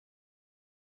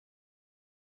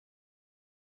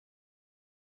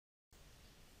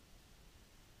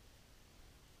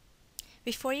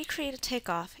Before you create a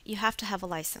takeoff, you have to have a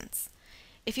license.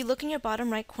 If you look in your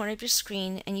bottom right corner of your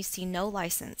screen and you see no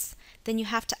license, then you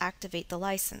have to activate the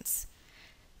license.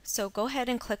 So go ahead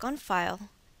and click on File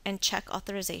and check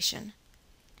Authorization.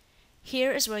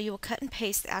 Here is where you will cut and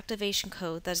paste the activation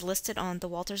code that is listed on the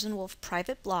Walters & Wolff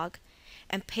private blog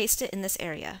and paste it in this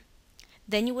area.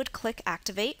 Then you would click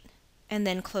Activate and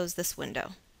then close this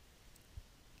window.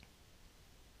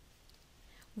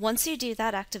 Once you do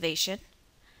that activation,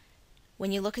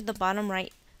 when you look at the bottom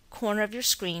right corner of your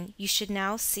screen, you should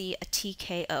now see a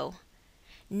TKO.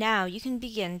 Now you can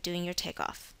begin doing your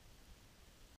takeoff.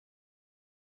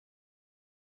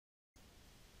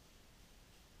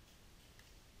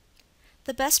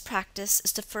 The best practice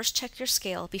is to first check your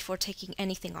scale before taking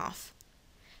anything off.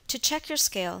 To check your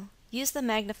scale, use the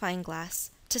magnifying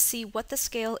glass to see what the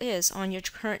scale is on your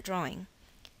current drawing.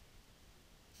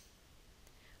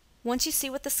 Once you see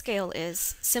what the scale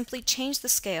is, simply change the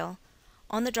scale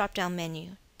on the drop-down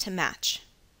menu to match.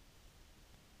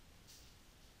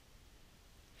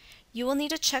 You will need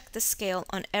to check the scale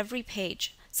on every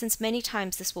page since many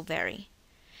times this will vary.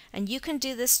 And you can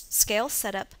do this scale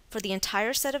setup for the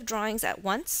entire set of drawings at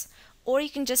once, or you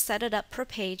can just set it up per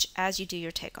page as you do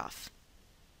your takeoff.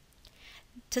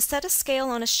 To set a scale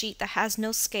on a sheet that has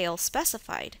no scale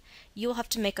specified, you will have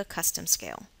to make a custom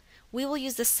scale. We will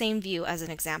use the same view as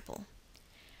an example.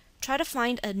 Try to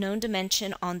find a known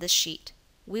dimension on this sheet.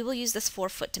 We will use this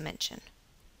 4-foot dimension.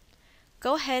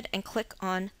 Go ahead and click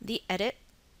on the Edit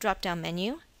drop-down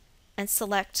menu and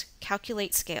select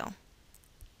Calculate Scale.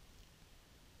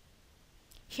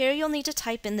 Here you'll need to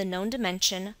type in the known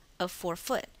dimension of 4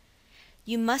 foot.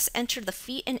 You must enter the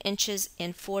feet and inches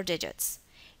in 4 digits.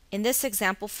 In this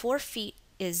example, 4 feet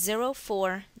is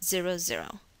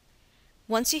 0400.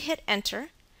 Once you hit enter,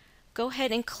 go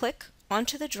ahead and click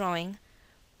onto the drawing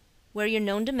where your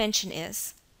known dimension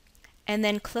is, and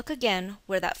then click again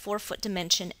where that 4-foot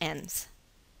dimension ends.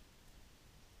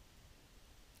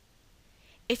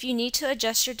 If you need to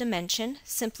adjust your dimension,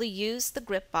 simply use the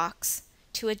grip box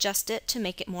to adjust it to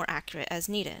make it more accurate as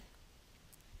needed.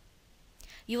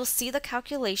 You will see the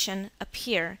calculation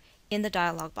appear in the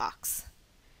dialog box.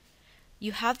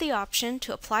 You have the option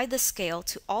to apply the scale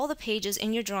to all the pages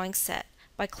in your drawing set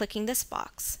by clicking this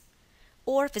box,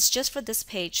 or if it's just for this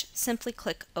page, simply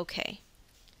click OK.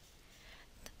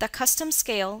 The custom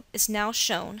scale is now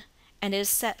shown and it is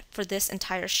set for this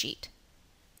entire sheet.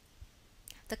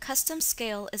 The custom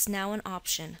scale is now an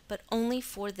option, but only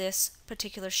for this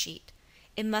particular sheet.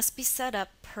 It must be set up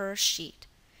per sheet.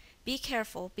 Be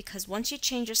careful because once you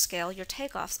change your scale, your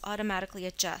takeoffs automatically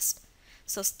adjust.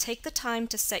 So take the time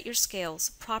to set your scales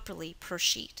properly per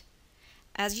sheet.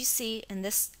 As you see in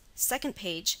this second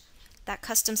page, that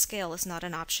custom scale is not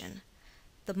an option.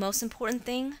 The most important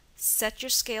thing, set your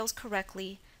scales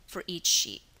correctly for each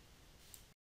sheet.